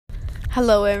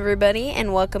Hello, everybody,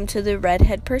 and welcome to the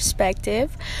Redhead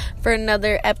Perspective for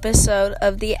another episode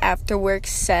of the After Work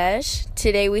Sesh.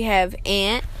 Today we have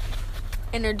Ant.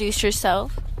 Introduce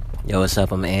yourself. Yo, what's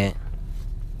up? I'm Ant.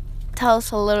 Tell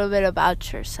us a little bit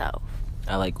about yourself.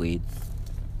 I like weed.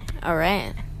 All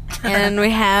right. And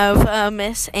we have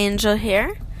Miss Angel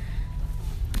here.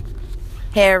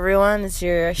 Hey everyone, it's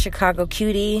your Chicago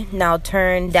cutie, now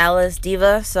turned Dallas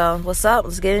diva. So what's up?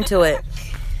 Let's get into it.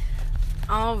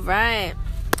 All right.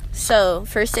 So,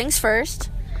 first things first.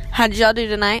 How did y'all do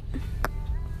tonight?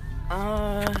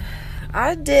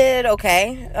 I did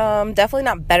okay. Definitely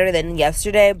not better than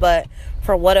yesterday, but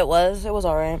for what it was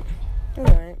alright.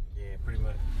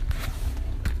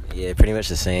 Yeah, pretty much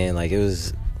the same. Like, there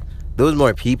was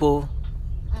more people,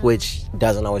 which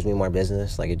doesn't always mean more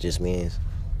business. Like, it just means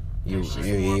you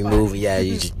move. Yeah,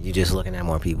 you just looking at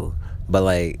more people. But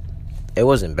like, it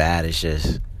wasn't bad. It's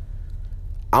just,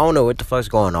 I don't know what the fuck's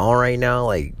going on right now,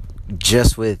 like,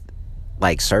 just with,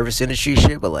 like, service industry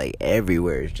shit, but, like,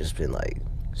 everywhere it's just been, like,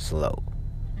 slow.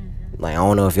 Mm-hmm. Like, I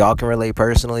don't know if y'all can relate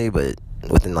personally, but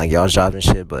within, like, y'all's jobs and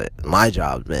shit, but my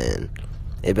job's been,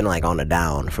 it been, like, on the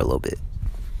down for a little bit.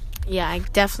 Yeah, I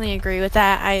definitely agree with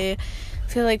that. I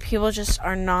feel like people just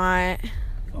are not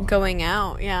going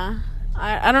out, yeah.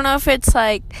 I don't know if it's,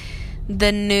 like,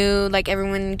 the new, like,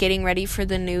 everyone getting ready for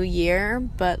the new year,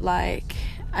 but, like,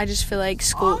 I just feel like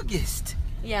school... August.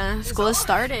 Yeah, school has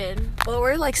started. Well,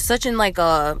 we're like such in like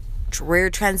a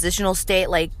weird transitional state.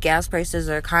 Like gas prices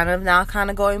are kind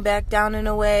of going back down in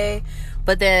a way,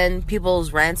 but then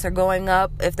people's rents are going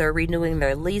up if they're renewing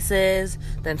their leases.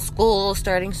 Then school's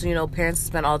starting, so parents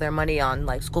spend all their money on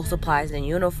like school supplies and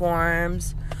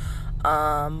uniforms.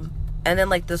 And then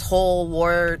like this whole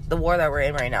war, the war that we're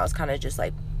in right now is kind of just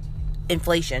like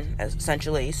inflation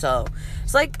essentially. So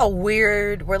it's like a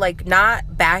weird, we're like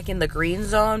not back in the green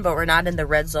zone, but we're not in the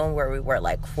red zone where we were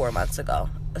like 4 months ago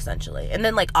essentially. And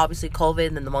then like obviously COVID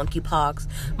and then the monkeypox,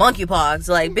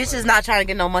 like bitch is not trying to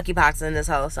get no monkeypox in this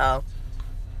house, so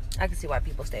I can see why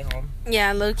people stay home.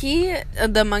 Yeah, low-key,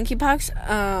 the monkeypox,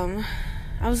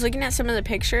 I was looking at some of the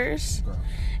pictures.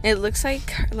 It looks like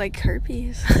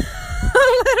herpes. A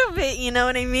little bit, you know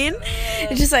what I mean?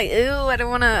 It's just like, ew,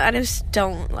 I just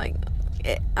don't like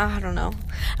it. I don't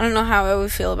know how I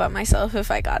would feel about myself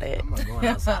if I got it. I'm not going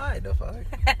outside, the fuck.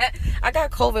 I got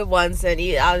COVID once and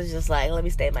I was just like, let me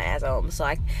stay my ass home.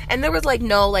 So and there was like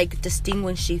no like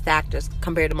distinguishing factors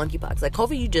compared to monkeypox. Like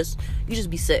COVID, you just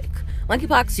be sick.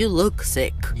 Monkeypox, you look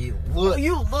sick. You look like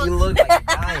you're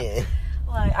dying.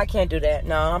 Like, I can't do that.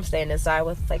 No, I'm staying inside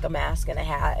with like a mask and a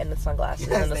hat and the sunglasses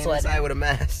and the sweater. Inside with a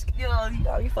mask.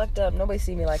 You fucked up. Nobody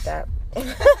see me like that.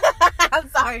 I'm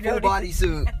sorry, full dude.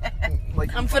 bodysuit.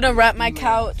 Like, I'm finna wrap my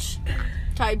couch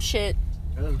type shit.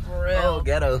 For real. Oh,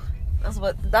 ghetto. That's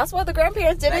what the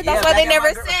grandparents did. That's why they never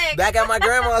sick. Back at my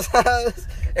grandma's house.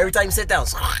 Every time you sit down.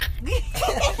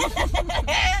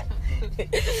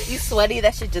 You sweaty,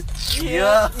 that shit just...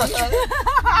 Yeah.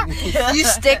 You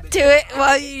stick to it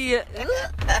while you...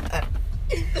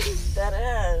 That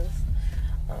ass.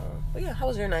 But yeah, how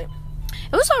was your night?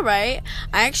 It was alright.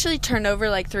 I actually turned over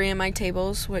like 3 of my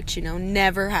tables, which,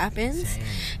 never happens. Same.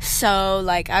 So,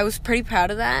 like, I was pretty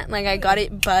proud of that. Like, I got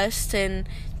it bust and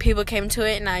people came to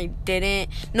it and I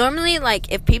didn't. Normally,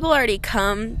 like, if people already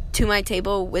come to my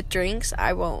table with drinks,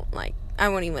 I won't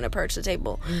even approach the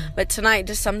table. But tonight,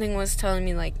 just something was telling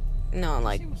me, like, no,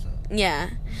 like,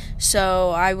 yeah. So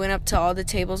I went up to all the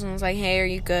tables and was like, hey, are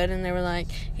you good? And they were like,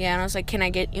 yeah. And I was like, can I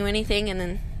get you anything? And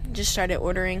then just started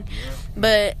ordering.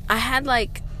 But I had,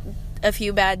 like, a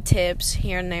few bad tips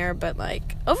here and there. But,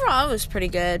 like, overall, it was pretty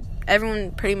good.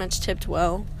 Everyone pretty much tipped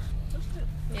well.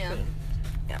 Yeah.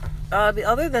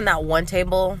 Other than that one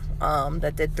table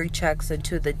that did 3 checks and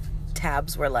 2 of the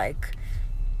tabs were, like,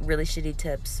 really shitty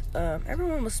tips.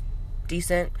 Everyone was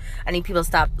decent. I need people to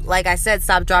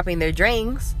stop dropping their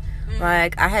drinks.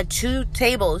 Like, I had 2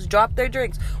 tables drop their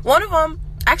drinks. One of them,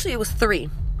 actually it was 3.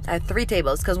 I had 3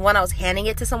 tables because one I was handing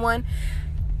it to someone.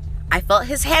 I felt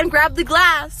his hand grab the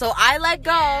glass, so I let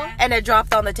go and it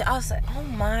dropped on the table. I was like, oh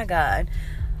my god.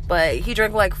 But he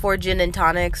drank like 4 gin and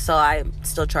tonics, so I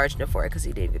still charged him for it because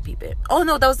he didn't even peep it. Oh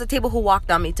no, that was the table who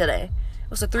walked on me today. It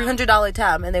was a $300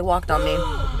 tab and they walked on me.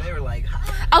 They were like,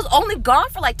 hi. I was only gone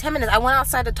for like 10 minutes. I went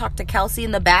outside to talk to Kelsey in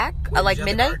the back at like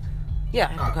midnight. Yeah.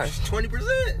 20%.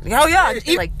 Oh yeah,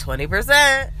 like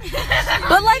 20%.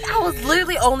 But like I was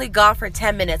literally only gone for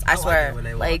 10 minutes. I swear.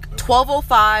 Like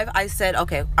 12:05, I said,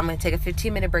 okay, I'm gonna take a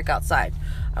 15-minute break outside.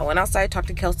 I went outside, talked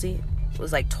to Kelsey. It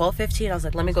was like 12:15. I was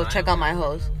like, let me go check out my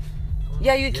hose.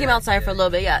 Yeah, you came outside for a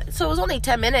little bit, yeah. So it was only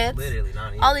 10 minutes. Literally,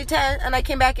 not even. Only 10, and I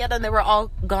came back in and they were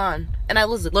all gone. And I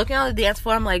was looking on the dance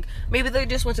floor. I'm like, maybe they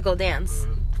just went to go dance.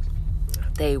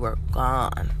 They were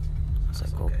gone. I was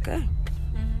like, okay.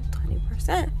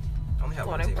 20%. I only have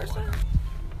 20%.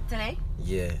 Today?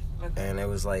 Yeah. Okay. And it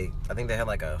was like, I think they had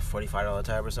like a $45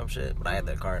 tab or some shit. But I had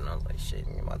that card and I was like, shit,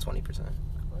 you get my 20%.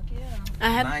 Yeah. I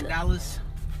had $9.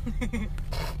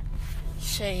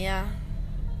 Shit, yeah.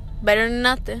 Better than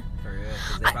nothing. For real.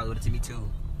 Because they probably would have to me too.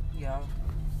 Yeah.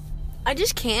 I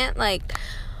just can't, like,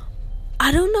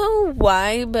 I don't know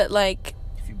why, but, like,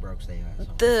 If you broke, stay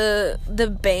out.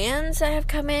 the bands that have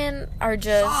come in are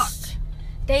just... Sucked.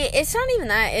 It's not even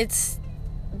that. It's...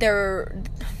 They're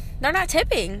not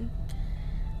tipping.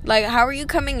 Like, how are you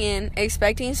coming in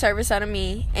expecting service out of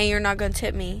me and you're not gonna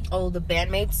tip me? Oh, the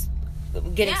bandmates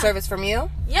getting service from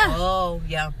you? Yeah. Oh,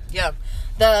 yeah. Yeah.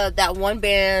 That one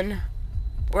band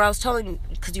where I was telling,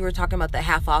 because you were talking about the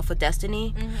half off with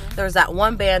Destiny. Mm-hmm. There was that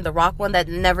one band, the rock one, that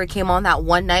never came on that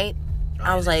one night.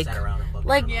 I was like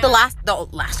the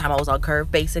last time I was on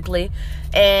Curve, basically.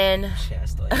 And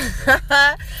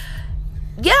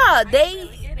yeah,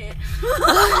 they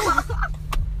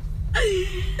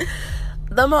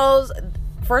the most,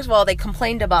 first of all, they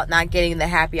complained about not getting the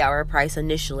happy hour price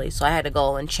initially, so I had to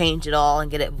go and change it all and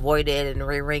get it voided and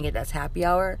re-ring it as happy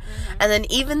hour. And then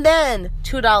even then,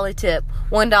 $2 tip,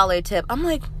 $1 tip. I'm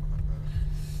like,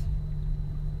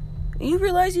 you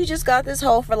realize you just got this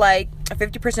hoe for like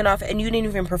 50% off and you didn't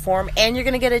even perform, and you're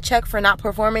gonna get a check for not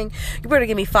performing? You better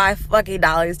give me $5 fucking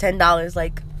 $10.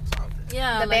 Like,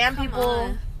 yeah, the band people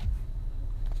on.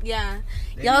 Yeah.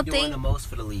 They Y'all be doing think the most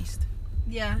for the least.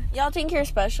 Yeah. Y'all think you're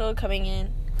special coming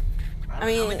in? I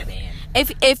mean, I'm in the band.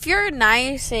 if you're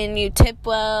nice and you tip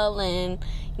well and,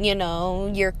 you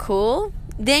know, you're cool,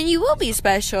 then you will be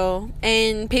special.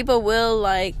 And people will,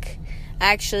 like,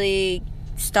 actually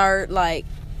start, like,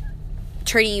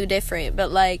 treating you different.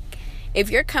 But, like, if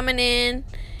you're coming in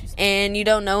and you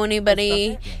don't know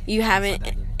anybody, you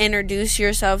haven't introduced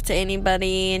yourself to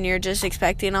anybody, and you're just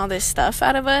expecting all this stuff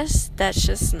out of us, that's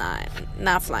just not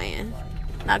flying.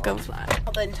 Not gonna fly.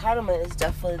 The entitlement is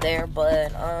definitely there,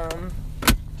 but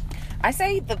I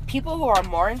say the people who are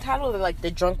more entitled are like the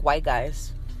drunk white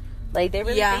guys. Like, they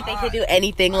really think they could do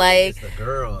anything. Like, it's the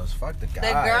girls, fuck the guys.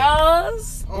 The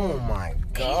girls. Oh my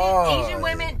god. Asian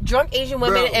women, drunk Asian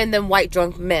women, and then white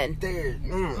drunk men. They're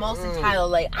most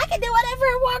entitled. Like, I can do whatever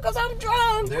I want because I'm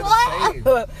drunk. They're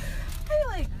the same. I'm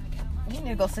like, you need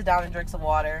to go sit down and drink some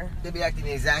water. They be acting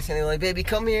the exact same. They're like, baby,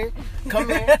 come here, come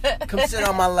sit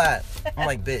on my lap. I'm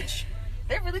like, bitch.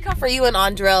 They really come for you and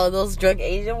Andrell, those drunk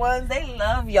Asian ones. They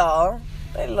love y'all.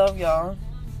 They love y'all.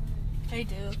 They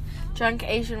do. Drunk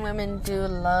Asian women do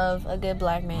love a good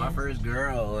black man. My first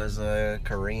girl was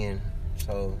Korean,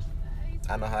 so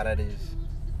I know how that is.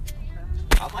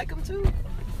 I like them too.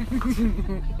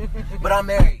 But I'm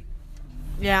married.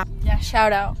 Yeah. Yeah,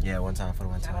 shout out. Yeah, one time for the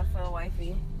one time. Shout out for the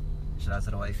wifey. Shout out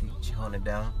to the wifey. She holding it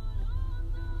down.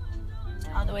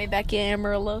 All the way back in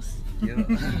Amarillo's. Yeah.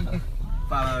 5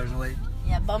 hours away.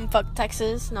 Yeah, bumfuck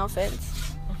Texas. No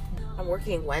offense. I'm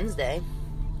working Wednesday.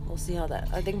 We'll see how that.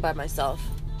 I think by myself.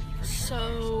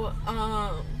 So,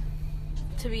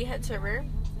 to be head server,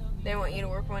 they want you to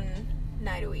work 1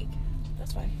 night a week.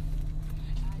 That's fine.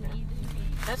 Yeah.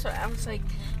 That's what I was like.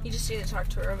 You just need to talk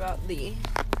to her about the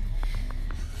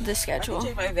schedule. I can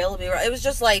check my availability. It was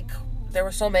just like there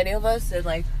were so many of us and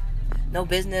like no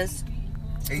business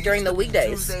during the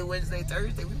weekdays. Tuesday, Wednesday,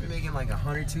 Thursday, we've been making like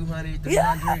 100, 200, 300.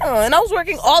 Yeah, and I was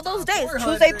working all those days,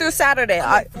 Tuesday through Saturday.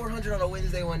 I made 400 on a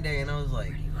Wednesday one day, and I was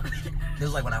like, this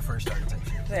was like when I first started type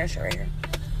shit. There's right here.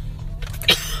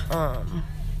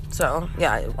 So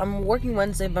yeah, I'm working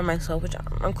Wednesday by myself, which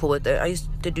I'm cool with it. I used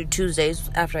to do Tuesdays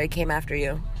after I came after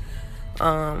you.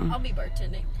 I'll be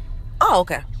bartending. Oh,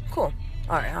 okay, cool.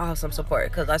 All right, I'll have some support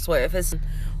because I swear if it's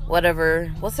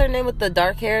whatever, what's her name with the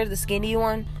dark hair, the skinny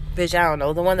one? Bitch, I don't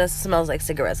know, the one that smells like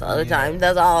cigarettes all the time.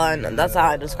 That's all I know. That's how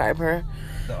I describe her.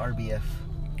 The RBF.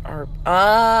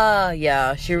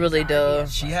 Yeah, she really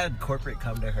does. She had corporate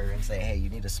come to her and say, hey, you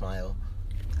need to smile.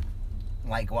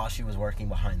 Like, while she was working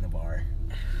behind the bar.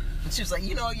 And she was like,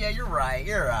 yeah, you're right.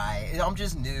 I'm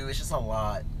just new. It's just a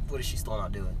lot. What is she still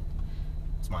not doing?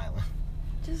 Smiling.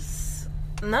 Just,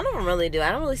 none of them really do.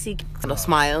 I don't really see no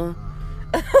smile.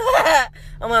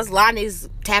 Unless Lonnie's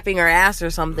tapping her ass or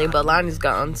something, but Lonnie's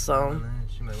gone, so.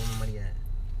 She might want money at.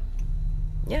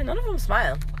 Yeah, none of them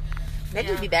smile. They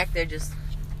just be back there just.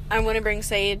 I want to bring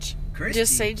Sage. Christy.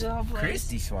 Just Sage the whole place.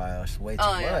 Christy smiles way too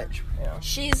much. Yeah.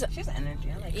 She's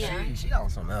energy. I like her. She on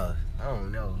something else. I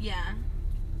don't know. Yeah.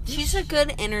 She's a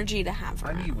good energy to have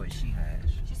I around. need what she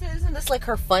has. She's isn't this like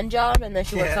her fun job? And then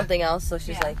she works something else, so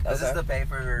she's like, okay. This is to pay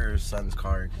for her son's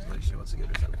car. Like, she wants to get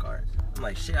her son a car. I'm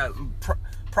like, shit,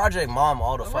 Project Mom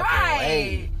all the fucking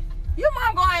way. Your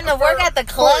mom going to work at the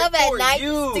club at night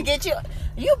to get you.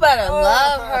 You better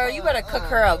love her. You better cook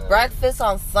her a breakfast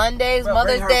on Sundays,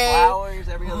 Mother's Day. Flowers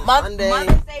every other Sunday.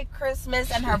 Mother's Day,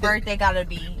 Christmas, and her birthday gotta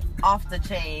be off the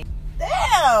chain.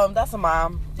 Damn, that's a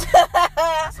mom.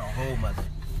 That's a whole mother.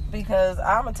 Because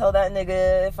I'm gonna tell that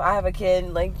nigga if I have a kid,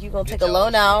 like, you gonna take a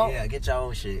loan out. Yeah, get your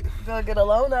own shit. Go get a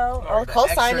loan out. I'll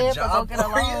co-sign it, but go get a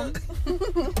loan.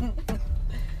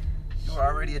 You were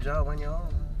already a job on your own.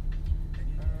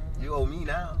 You owe me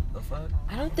now. The fuck?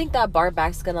 I don't think that bar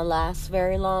back's gonna last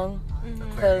very long.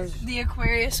 Because The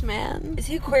Aquarius man. is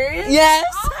he Aquarius? Yes.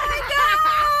 Oh my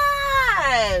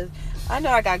god! I know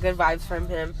I got good vibes from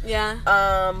him. Yeah.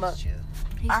 Chill.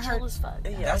 He's I heard- chill as fuck.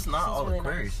 Yeah, That's not he's all really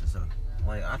Aquarius. So,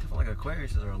 like, I feel like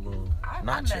Aquarius are a little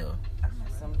not chill. I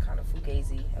met some kind of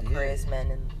fugazi Aquarius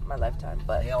men in my lifetime,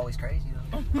 but They always crazy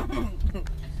though.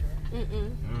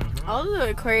 All of the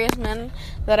Aquarius men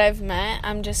that I've met,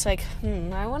 I'm just like,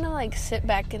 I want to like sit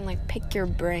back and like pick your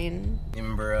brain. You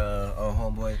remember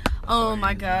homeboy? Oh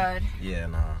my god. Yeah,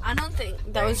 nah. I don't think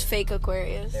that was fake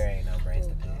Aquarius. There ain't no brains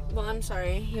to pick. Well, I'm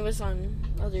sorry. He was on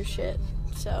other shit.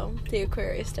 So the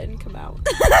Aquarius didn't come out.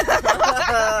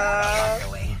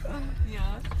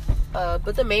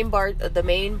 but the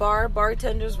main bar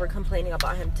bartenders were complaining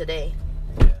about him today.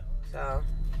 Yeah. So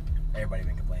Everybody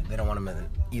been complaining. They don't want him on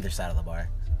either side of the bar.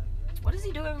 what is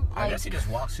he doing? I guess he just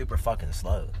walks super fucking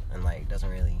slow and like doesn't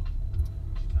really.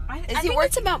 I think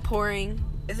it's about pouring.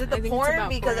 Is it I the think it's pouring? about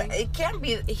Because pouring. it can't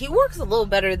be. He works a little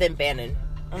better than Bannon.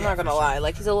 I'm not gonna lie.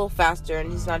 Like, he's a little faster and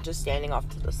he's not just standing off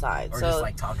to the side. Or so just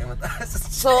like talking with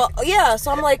us. so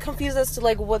I'm like confused as to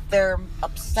like what they're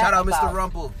upset Shout out about. Mr.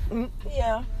 Rumple.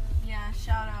 Yeah. Yeah,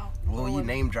 shout out. Well, you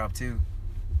name drop too.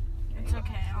 It's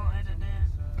okay. I'll edit it.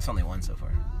 It's only one so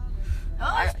far.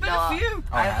 Oh, it's been a few.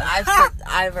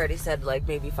 I've already said like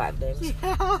maybe 5 names.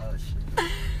 Oh shit.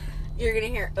 You're gonna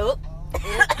hear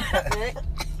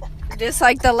just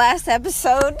like the last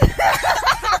episode.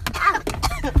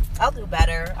 I'll do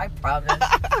better. I promise.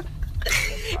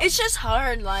 It's just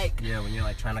hard, like. Yeah, when you're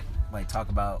like trying to like talk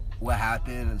about what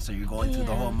happened, and so you're going through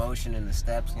the whole motion and the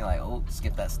steps, and you're like, oh,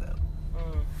 skip that step.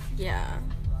 Yeah.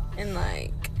 And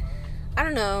like, I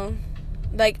don't know.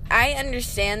 Like, I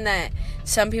understand that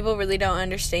some people really don't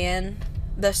understand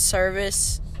the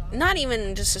service, not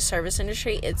even just the service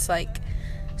industry, it's like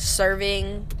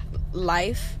serving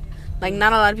life. Like,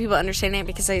 not a lot of people understand it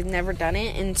because they've never done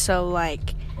it, and so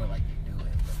like, Or like you do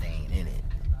it, but they ain't in it.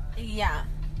 yeah.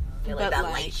 Feel like that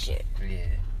light shit. Yeah.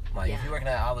 Like, if you're working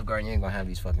at Olive Garden, you ain't gonna have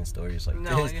these fucking stories like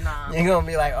No, this. you're not. You're gonna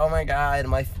be like, oh my god,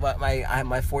 my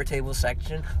 4-table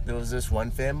section, there was this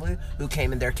one family who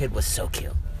came and their kid was so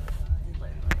cute.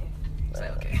 It's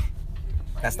like, okay.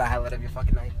 That's the highlight of your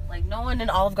fucking night. Like, no one in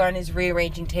Olive Garden is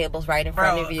rearranging tables right in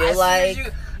front of you.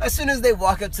 As soon as they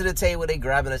walk up to the table, they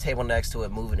grabbing the table next to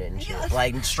it, moving it and shit.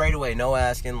 Like, straight away, no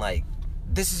asking, like,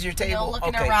 this is your table? No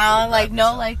looking okay, around, let like, me grab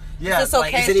no, this like, yeah, is this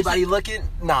like, okay? is anybody looking?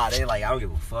 Nah, they like, I don't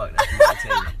give a fuck. That's my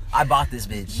table. I bought this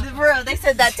bitch. Bro, they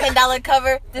said that $10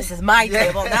 cover. This is my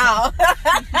table now.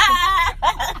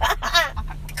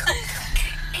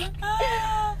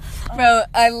 Bro,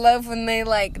 I love when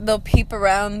they'll peep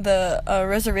around the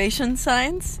reservation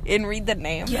signs and read the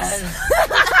names. Yes.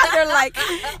 They're like,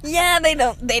 yeah, they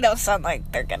don't sound like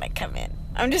they're gonna come in.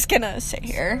 I'm just gonna sit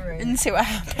here and see what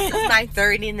happens. It's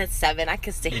 9:30 and it's 7. I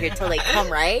could stay here till they come,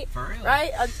 right? For real.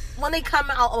 Right? When they come,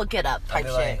 I'll get up. Type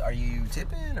They're shit. like, are you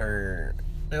tipping? Or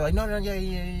they're like, no, yeah.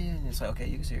 And it's like, okay,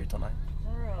 you can sit here till 9.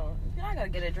 For real. You're not gonna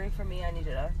get a drink from me. I need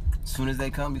it. As soon as they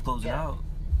come, you close it out.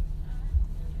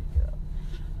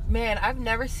 Man, I've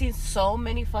never seen so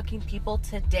many fucking people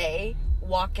today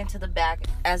walk into the back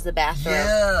as the bathroom.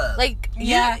 Yeah. Like,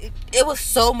 Yeah. it was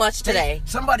so much today.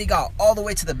 Somebody got all the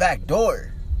way to the back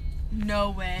door. No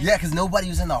way. Yeah, because nobody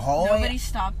was in the hallway. Nobody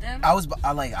stopped them. I was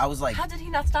like, How did he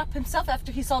not stop himself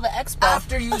after he saw the expo?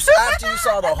 after you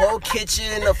saw the whole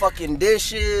kitchen, the fucking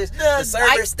dishes, the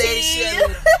service iced tea.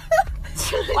 station.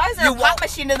 Why is there You a pop walk-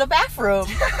 machine in the bathroom?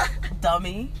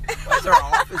 Dummy. Where's our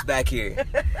office back here?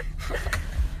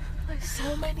 There's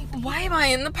so many people. Why am I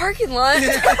in the parking lot?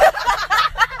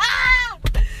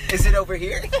 Is it over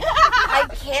here? I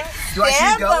can't Do I keep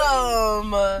stand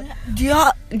going? them. Do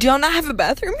y'all not have a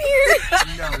bathroom here?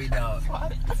 No, we don't.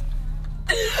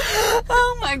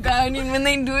 Oh my god, and when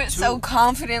they do it so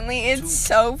confidently, it's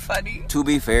so funny. To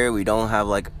be fair, we don't have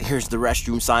like, here's the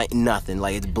restroom sign, nothing.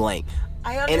 Like, it's blank.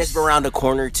 I And it's around the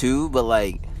corner too, but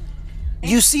like,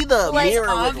 You see the like, mirror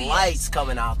obvious. with lights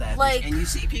coming out that Like- bitch, and you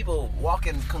see people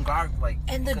walking like.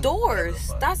 And the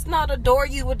doors. That's not a door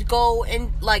you would go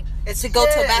in, like, It's to go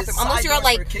to a yeah, bathroom. it's Unless side you're at,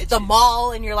 doors for a like, kitchen. the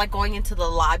mall and you're, like, going into the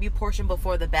lobby portion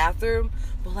before the bathroom.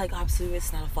 But, like, obviously,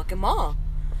 it's not a fucking mall.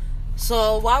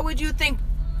 So, why would you think...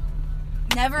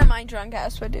 Never my drunk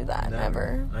ass would do that.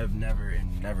 Never. I've never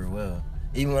and never will.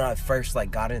 Even when I first like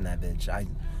got in that bitch, I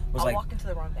was I'll like, walk into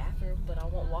the wrong bathroom, but I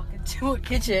won't walk into a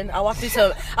kitchen. I walked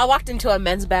into a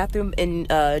men's bathroom in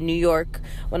New York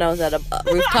when I was at a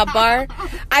rooftop bar.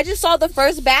 I just saw the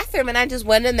first bathroom and I just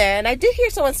went in there, and I did hear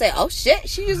someone say, "Oh shit,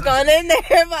 she just gone in there,"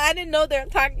 but I didn't know they were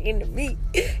talking to me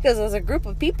because it was a group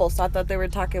of people, so I thought they were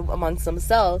talking amongst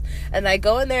themselves. And I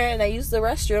go in there and I use the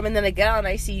restroom, and then I get out and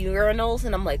I see urinals,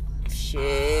 and I'm like, shit.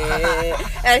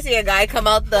 And I see a guy come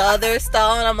out the other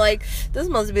stall, and I'm like, this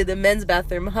must be the men's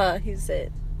bathroom, huh? He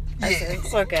said, I said,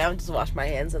 it's okay, I'll just wash my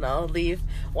hands and I'll leave.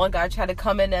 One guy tried to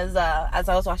come in as I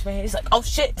was washing my hands. He's like, oh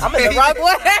shit, I'm in the wrong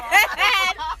one.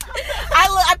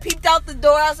 I peeped out the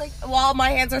door. I was like, while my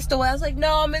hands are still wet, I was like,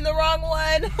 no, I'm in the wrong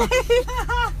one.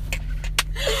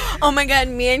 Oh my god,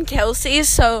 me and Kelsey,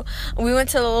 so we went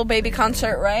to the Little Baby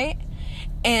concert, right?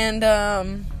 And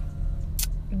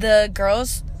the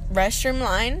girls' restroom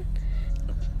line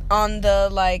on the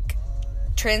like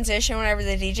transition whenever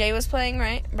the DJ was playing,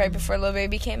 right before Lil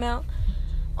Baby came out,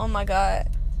 oh my god,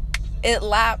 it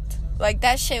lapped. Like,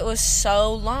 that shit was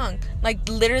so long, like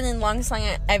literally the longest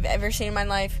line I've ever seen in my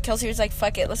life. Kelsey was like,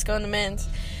 fuck it, let's go in the men's.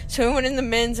 So we went in the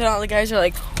men's, and all the guys are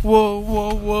like, whoa,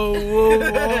 whoa, whoa, whoa,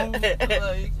 whoa.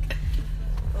 Like,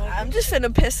 I'm just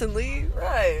finna piss and leave.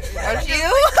 Right. Aren't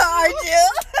you? Aren't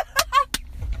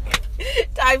you?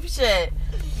 Type shit.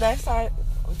 Next time,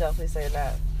 I'm definitely saying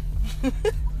that.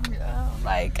 Yeah,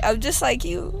 like, I'm just like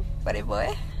you, buddy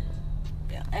boy.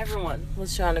 Yeah, everyone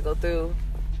was trying to go through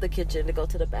the kitchen to go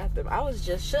to the bathroom. I was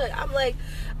just shook. I'm like,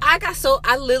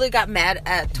 I literally got mad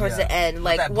at towards the end.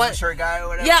 Like, that blue shirt guy or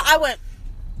whatever. Yeah,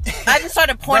 I just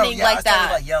started pointing like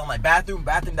that. Like yelling, like bathroom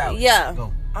that way. Yeah.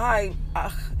 Go.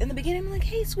 In the beginning, I'm like,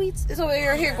 hey, sweets, it's over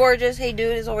here. Here, gorgeous. Hey,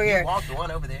 dude, it's over here. Walk the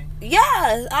one over there.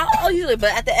 Yeah, I'll usually,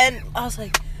 but at the end, I was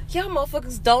like, y'all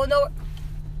motherfuckers don't know.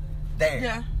 There.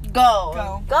 Yeah.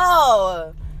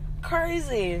 Go.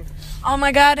 Crazy. Oh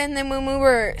my god, and then when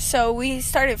we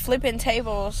started flipping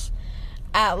tables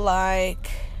at like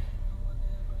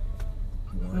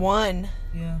 1.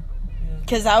 Yeah.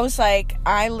 Because I was like,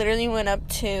 I literally went up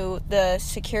to the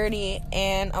security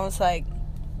and I was like,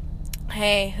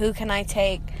 hey, who can I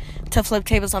take to flip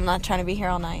tables? I'm not trying to be here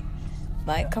all night.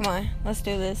 Like, come on, let's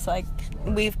do this. Like,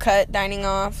 we've cut dining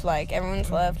off. Like, everyone's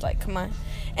left. Like, come on.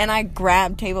 And I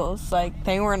grabbed tables. Like,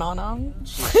 they weren't on them. And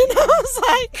I was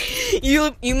like,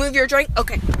 you move your drink?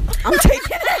 Okay, I'm taking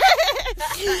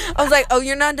it. I was like, oh,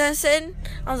 you're not done sitting?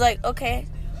 I was like, okay.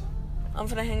 I'm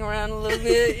gonna hang around a little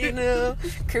bit, you know,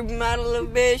 creep him out a little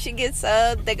bit. She gets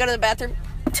up, they go to the bathroom,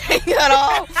 take it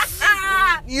off.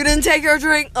 You didn't take your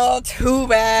drink? Oh, too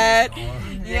bad.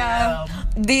 Yeah.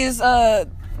 These,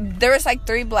 there was like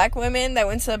 3 black women that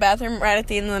went to the bathroom right at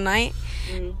the end of the night,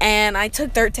 and I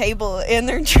took their table and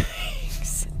their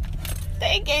drinks.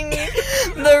 They gave me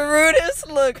the rudest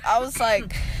look. I was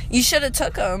like, you should have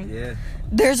took them. Yeah.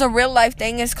 There's a real life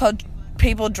thing, it's called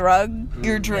people drug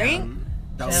your drink.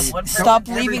 Stop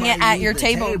leaving it at your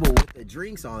table. With the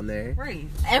drinks on there. Right.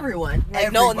 Everyone. Like,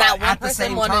 Everybody no, not one at the person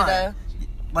same wanted time.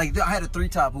 Like, I had a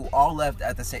 3-top who all left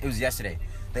at the same. It was yesterday.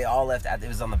 They all left it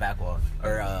was on the back wall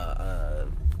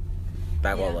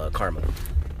Karma.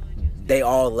 They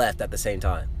all left at the same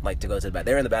time, like to go to the bathroom.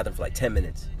 They were in the bathroom for like 10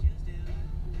 minutes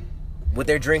with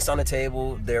their drinks on the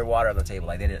table, their water on the table.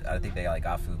 Like, they didn't. I think they like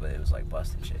got food, but it was like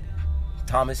busted shit.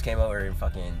 Thomas came over and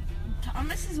fucking.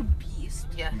 Thomas is a beast.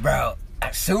 Yeah. Bro,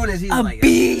 as soon as he's A like,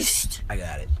 beast. I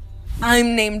got it.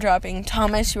 I'm name dropping.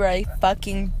 Thomas, you are a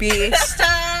fucking beast.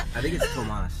 I think it's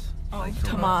Tomas. Oh, Like,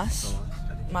 Tomas.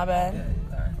 My bad.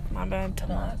 Yeah, alright. My bad,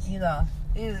 Tomas. You know,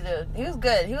 he was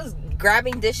good. He was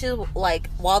grabbing dishes like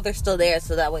while they're still there,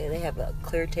 so that way they have a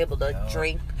clear table to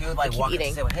drink. He would like keep walk up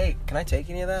eating. and say, "Hey, can I take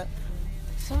any of that?"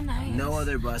 So nice. No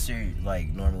other busser like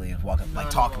normally is walking like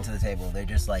talking to the table. They're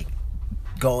just like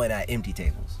going at empty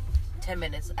tables. 10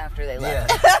 minutes after they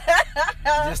left.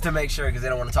 Yeah. Just to make sure, because they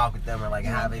don't want to talk with them or like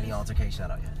have any altercation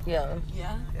out yet. Yeah.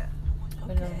 Yeah. Yeah,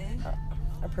 Okay.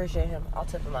 I appreciate him. I'll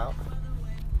tip him out.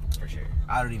 for sure.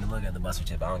 I don't even look at the busser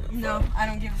tip. I don't give a No, fuck. I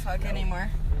don't give a fuck anymore.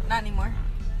 Not anymore.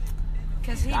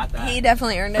 Because Got that. he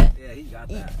definitely earned it. Yeah, he got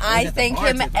that. I Look at the thank bar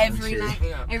him tip and every shit. night.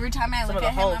 Yeah. Every time I Some look of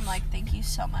at the him, hosts. I'm like, thank you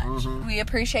so much. Mhm. We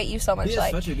appreciate you so much. He has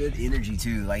Like, such a good energy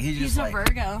too. Like he's just he's a like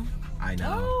Virgo. I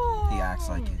know. Oh. He acts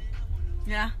like it.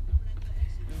 Yeah.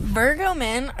 Virgo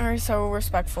men are so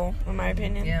respectful, in my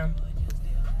opinion. Yeah.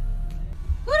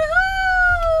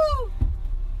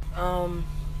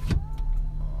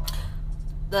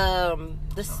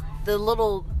 The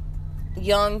little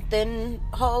young thin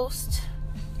host.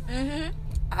 Mm-hmm.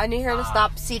 I need her to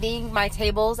stop seating my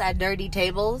tables at dirty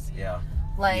tables. Yeah.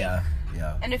 Like, Yeah.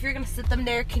 and if you're gonna sit them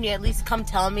there, can you at least come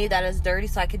tell me that it's dirty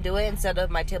so I can do it instead of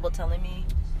my table telling me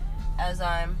as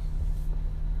I'm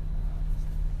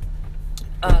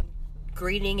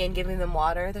greeting and giving them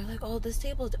water. They're like, oh, this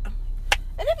table's... And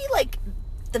it'd be like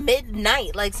the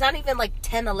midnight. Like, it's not even like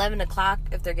 10, 11 o'clock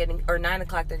if they're getting... Or 9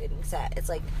 o'clock they're getting set. It's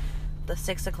like the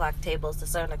 6 o'clock tables to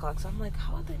 7 o'clock. So I'm like,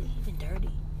 how are they even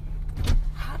dirty?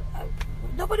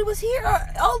 Nobody was here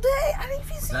all day. I didn't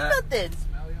even see nothing.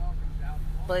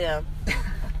 But yeah.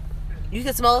 You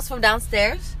can smell us from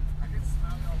downstairs?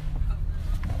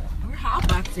 We're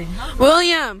hotboxing.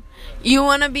 William, you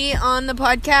want to be on the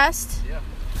podcast? Yeah.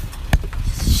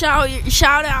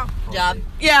 Shout out. Job.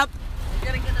 Yep.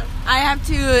 I have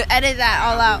to edit that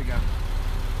all out.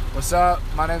 What's up?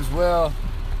 My name's Will.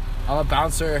 I'm a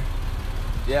bouncer.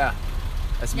 Yeah.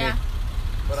 That's me. Yeah.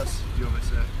 What else do you want me to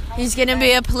say? He's gonna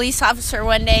be a police officer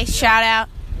one day. Shout out.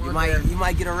 You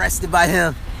might get arrested by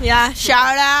him. Yeah.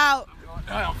 Shout out.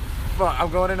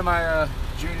 I'm going into my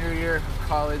junior year of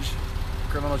college,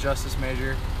 criminal justice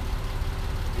major.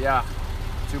 Yeah.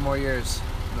 2 more years,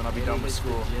 and then I'll be done with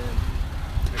school.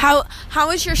 How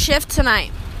was your shift tonight?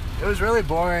 It was really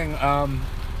boring. I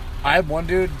had one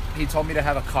dude, he told me to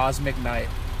have a cosmic night.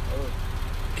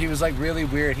 He was like really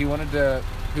weird. He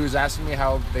was asking me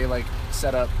how they like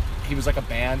set up. He was like a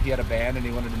band. He had a band and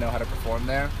he wanted to know how to perform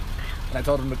there. And I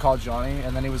told him to call Johnny.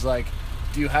 And then he was like,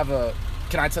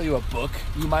 can I tell you a book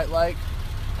you might like?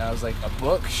 And I was like, a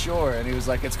book? Sure. And he was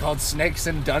like, it's called Snakes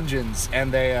and Dungeons.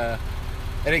 And and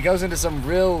it goes into some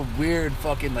real weird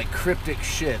fucking like cryptic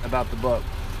shit about the book.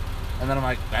 And then I'm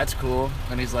like, that's cool.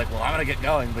 And he's like, well, I'm going to get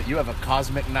going, but you have a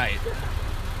cosmic night.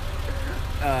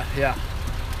 Yeah.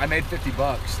 I made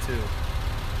 $50 too.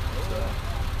 So.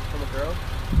 From a girl?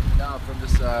 No, from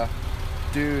this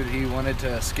dude. He wanted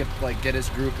to get his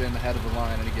group in ahead of the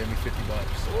line, and he gave me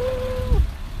 $50. Ooh.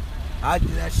 I do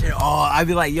that shit. Oh, I'd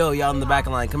be like, yo, y'all in the back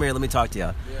of the line. Come here, let me talk to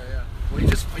y'all. Yeah. Well, he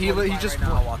just right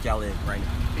now, I'll walk y'all in right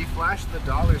now. He flashed the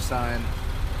dollar sign,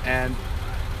 and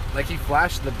like he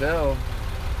flashed the bill.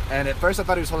 And at first I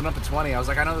thought he was holding up a 20. I was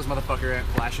like, I know this motherfucker ain't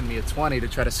flashing me a 20 to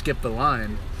try to skip the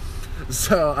line.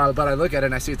 So, but I look at it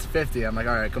and I see it's a 50. I'm like,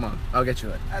 all right, come on, I'll get you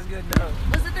it. That's good. No.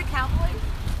 Was it the cowboy?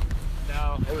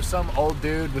 No, it was some old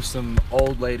dude with some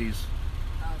old ladies.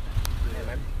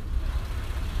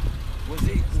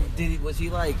 Was he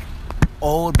like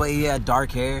old but he had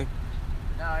dark hair?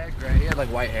 No, he had gray. He had like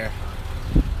white hair.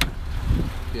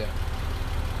 Yeah.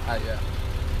 Yeah.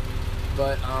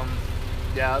 But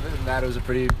yeah. Other than that, it was a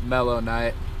pretty mellow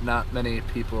night. Not many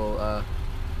people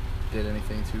did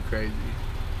anything too crazy.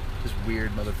 Just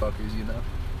weird motherfuckers, you know.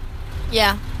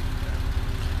 Yeah.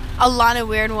 A lot of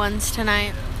weird ones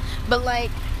tonight. But like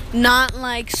not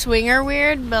like swinger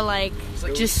weird, but like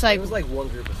it was like one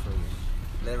group of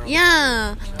swingers.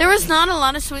 Yeah. There was not a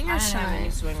lot of swingers I didn't have any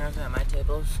tonight. swingers at my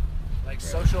tables. Like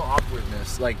social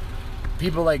awkwardness. Like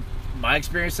people like my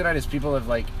experience tonight is people have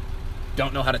like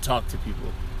don't know how to talk to people.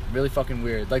 Really fucking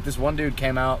weird. Like this one dude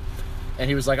came out and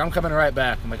he was like, I'm coming right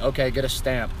back. I'm like, okay, get a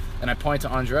stamp. And I point to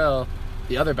Andrell,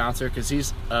 the other bouncer, because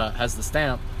he's has the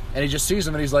stamp, and he just sees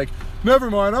him and he's like,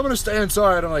 never mind, I'm gonna stay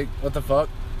inside. I'm like, what the fuck?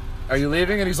 Are you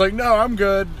leaving? And he's like, no, I'm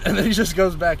good. And then he just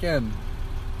goes back in.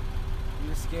 You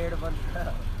were scared of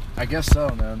Andrell? I guess so,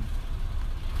 man.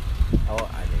 Oh,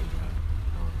 I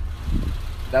did.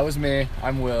 That was me.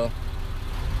 I'm Will.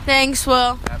 Thanks,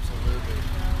 Will. Absolutely.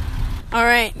 All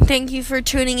right. Thank you for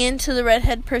tuning in to the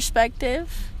Redhead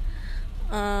Perspective.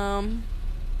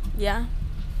 Yeah.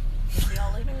 See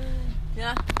y'all later.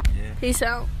 Yeah. Yeah. Peace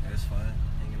out. It was fun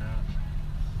hanging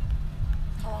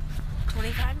out.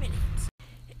 25 minutes.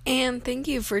 And thank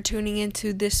you for tuning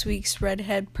into this week's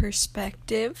Redhead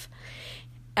Perspective.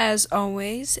 As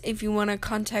always, if you want to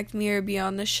contact me or be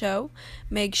on the show,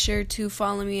 make sure to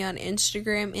follow me on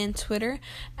Instagram and Twitter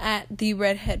at The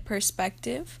Redhead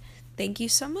Perspective. Thank you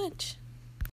so much.